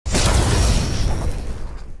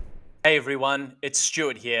Hey everyone, it's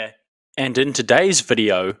Stuart here. And in today's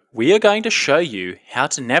video, we are going to show you how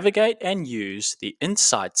to navigate and use the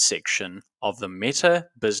Insights section of the Meta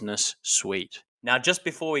Business Suite. Now, just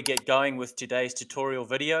before we get going with today's tutorial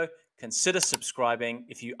video, consider subscribing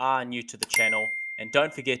if you are new to the channel, and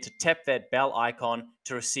don't forget to tap that bell icon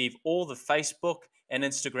to receive all the Facebook and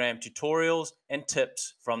Instagram tutorials and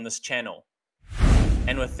tips from this channel.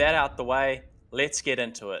 And with that out the way, let's get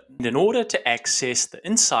into it. And in order to access the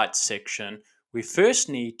Insights section, we first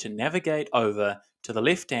need to navigate over to the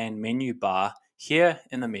left-hand menu bar here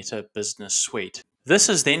in the Meta Business Suite. This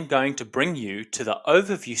is then going to bring you to the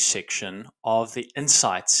Overview section of the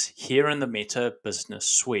Insights here in the Meta Business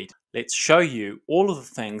Suite. Let's show you all of the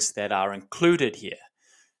things that are included here.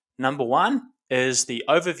 Number one is the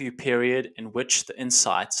overview period in which the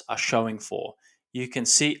insights are showing for. You can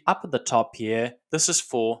see up at the top here, this is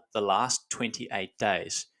for the last 28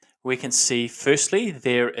 days. We can see firstly,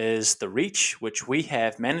 there is the reach which we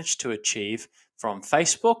have managed to achieve from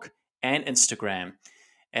Facebook and Instagram,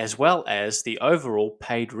 as well as the overall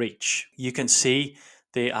paid reach. You can see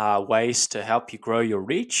there are ways to help you grow your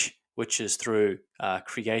reach, which is through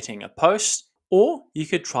creating a post, or you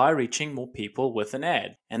could try reaching more people with an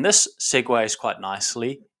ad. And this segues quite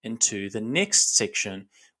nicely into the next section,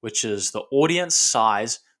 which is the audience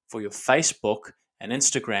size for your Facebook and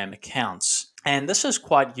Instagram accounts. And this is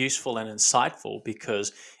quite useful and insightful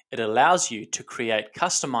because it allows you to create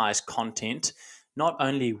customized content, not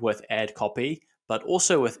only with ad copy, but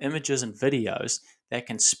also with images and videos that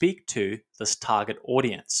can speak to this target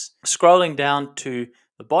audience. Scrolling down to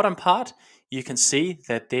the bottom part, you can see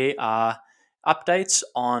that there are updates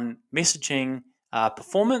on messaging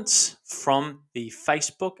performance from the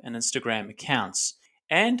Facebook and Instagram accounts.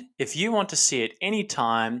 And if you want to see at any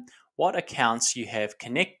time what accounts you have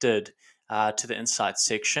connected to the Insights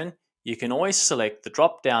section, you can always select the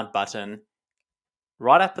drop down button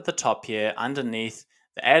right up at the top here underneath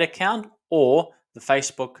the ad account or the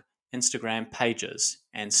Facebook, Instagram pages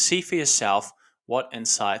and see for yourself what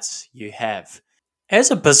insights you have.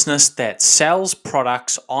 As a business that sells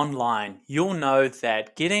products online, you'll know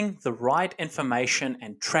that getting the right information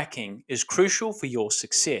and tracking is crucial for your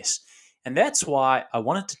success. And that's why I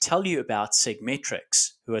wanted to tell you about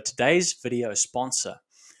Segmetrics, who are today's video sponsor.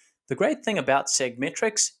 The great thing about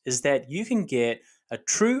Segmetrics is that you can get a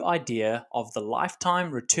true idea of the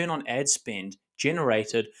lifetime return on ad spend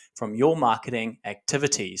generated from your marketing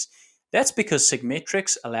activities. That's because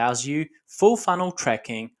Segmetrics allows you full funnel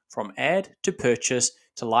tracking from ad to purchase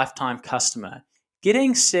to lifetime customer.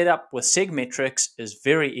 Getting set up with Segmetrics is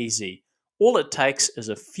very easy. All it takes is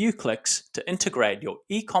a few clicks to integrate your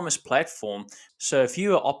e-commerce platform. So if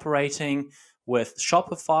you are operating with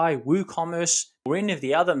Shopify, WooCommerce, or any of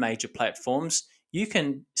the other major platforms, you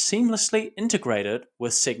can seamlessly integrate it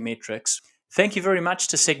with Segmetrics. Thank you very much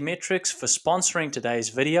to Segmetrics for sponsoring today's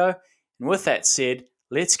video. And with that said,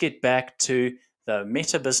 let's get back to the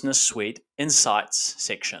Meta Business Suite Insights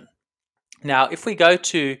section. Now, if we go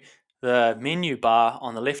to the menu bar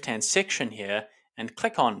on the left-hand section here and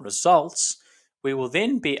click on Results, we will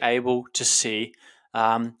then be able to see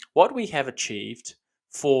what we have achieved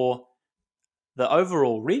for the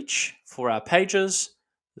overall reach for our pages,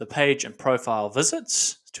 the page and profile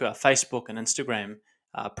visits to our Facebook and Instagram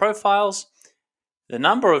profiles, the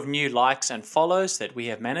number of new likes and follows that we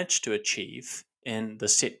have managed to achieve in the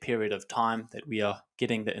set period of time that we are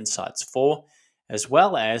getting the insights for, as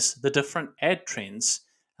well as the different ad trends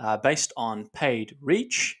based on paid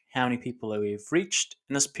reach, how many people we've reached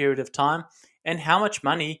in this period of time, and how much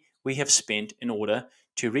money we have spent in order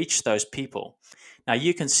to reach those people. Now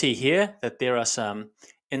you can see here that there are some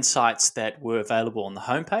insights that were available on the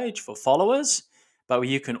homepage for followers, but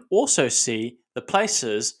you can also see the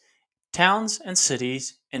places, towns and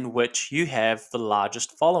cities in which you have the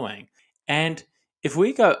largest following. And if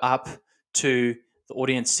we go up to the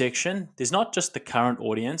audience section, there's not just the current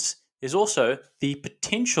audience, there's also the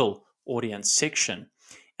potential audience section.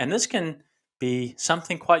 And this can be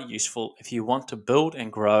something quite useful if you want to build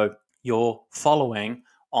and grow your following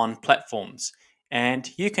on platforms. And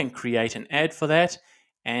you can create an ad for that.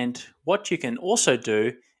 And what you can also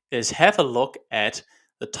do is have a look at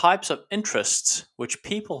the types of interests which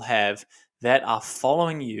people have that are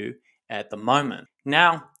following you at the moment.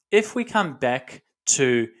 Now, if we come back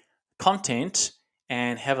to content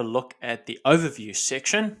and have a look at the overview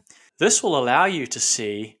section, this will allow you to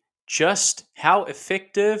see just how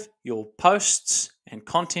effective your posts and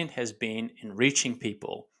content has been in reaching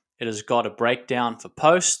people. It has got a breakdown for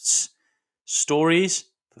posts, stories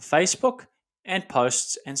for Facebook, and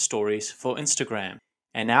posts and stories for Instagram.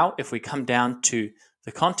 And now if we come down to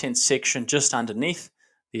the content section just underneath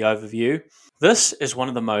the overview. This is one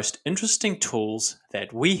of the most interesting tools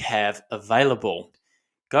that we have available.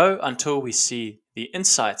 Go until we see the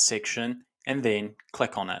Insights section and then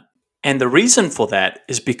click on it. And the reason for that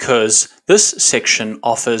is because this section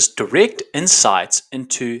offers direct insights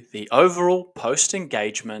into the overall post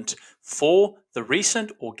engagement for the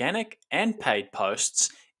recent organic and paid posts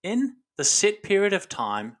in the set period of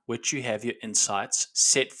time which you have your insights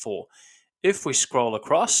set for. If we scroll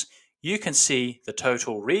across, you can see the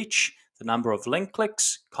total reach, the number of link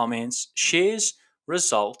clicks, comments, shares,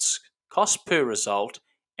 results, cost per result,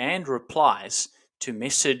 and replies to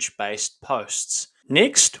message-based posts.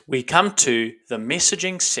 Next, we come to the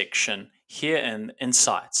messaging section here in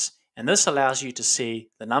Insights, and this allows you to see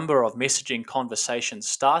the number of messaging conversations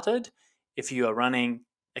started, if you are running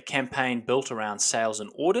a campaign built around sales and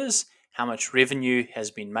orders, how much revenue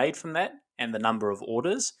has been made from that, and the number of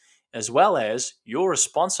orders, as well as your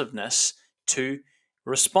responsiveness to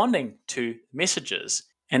responding to messages.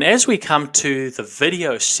 And as we come to the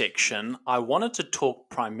video section, I wanted to talk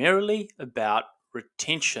primarily about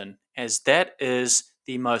retention, as that is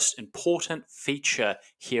the most important feature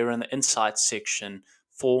here in the Insights section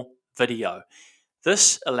for video.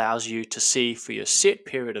 This allows you to see for your set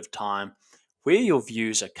period of time where your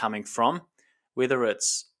views are coming from, whether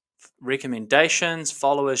it's recommendations,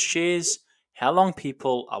 followers, shares, how long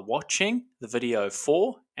people are watching the video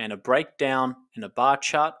for, and a breakdown in a bar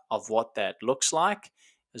chart of what that looks like,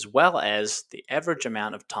 as well as the average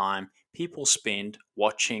amount of time people spend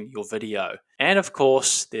watching your video. And of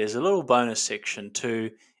course, there's a little bonus section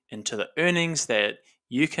too into the earnings that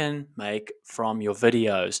you can make from your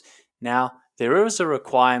videos. Now, there is a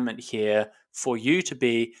requirement here for you to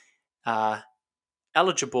be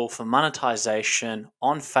eligible for monetization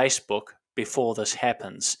on Facebook before this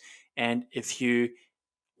happens. And if you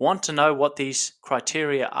want to know what these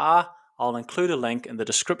criteria are, I'll include a link in the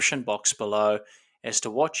description box below as to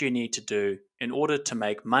what you need to do in order to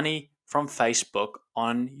make money from Facebook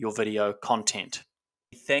on your video content.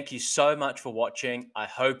 Thank you so much for watching. I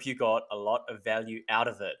hope you got a lot of value out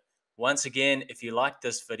of it. Once again, if you liked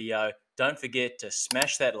this video, don't forget to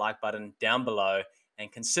smash that like button down below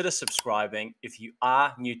and consider subscribing if you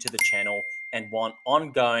are new to the channel and want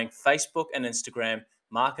ongoing Facebook and Instagram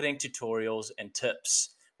marketing tutorials and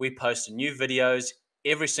tips. We post new videos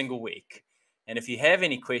every single week. And if you have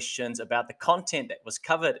any questions about the content that was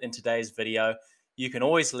covered in today's video, you can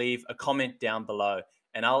always leave a comment down below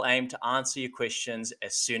and I'll aim to answer your questions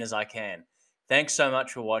as soon as I can. Thanks so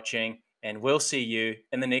much for watching, and we'll see you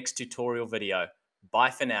in the next tutorial video. Bye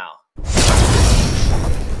for now.